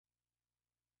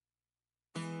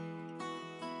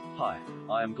Hi,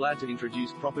 I am glad to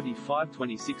introduce property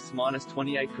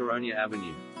 526-28 Caronia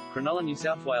Avenue, Cronulla, New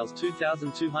South Wales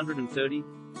 2230.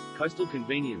 Coastal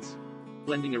convenience.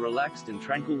 Blending a relaxed and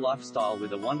tranquil lifestyle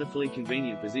with a wonderfully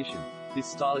convenient position, this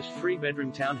stylish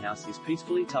 3-bedroom townhouse is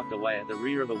peacefully tucked away at the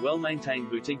rear of a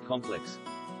well-maintained boutique complex.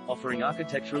 Offering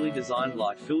architecturally designed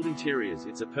light-filled interiors,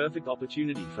 it's a perfect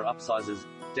opportunity for upsizers,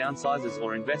 downsizers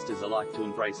or investors alike to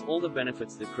embrace all the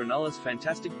benefits that Cronulla's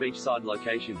fantastic beachside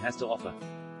location has to offer.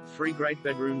 3 great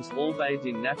bedrooms, all bathed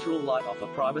in natural light, offer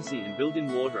privacy and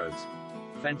built-in wardrobes.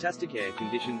 Fantastic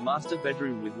air-conditioned master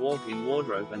bedroom with walk-in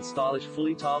wardrobe and stylish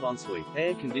fully tiled ensuite.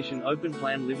 Air-conditioned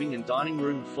open-plan living and dining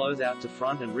room flows out to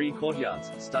front and rear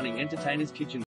courtyards. Stunning entertainer's kitchen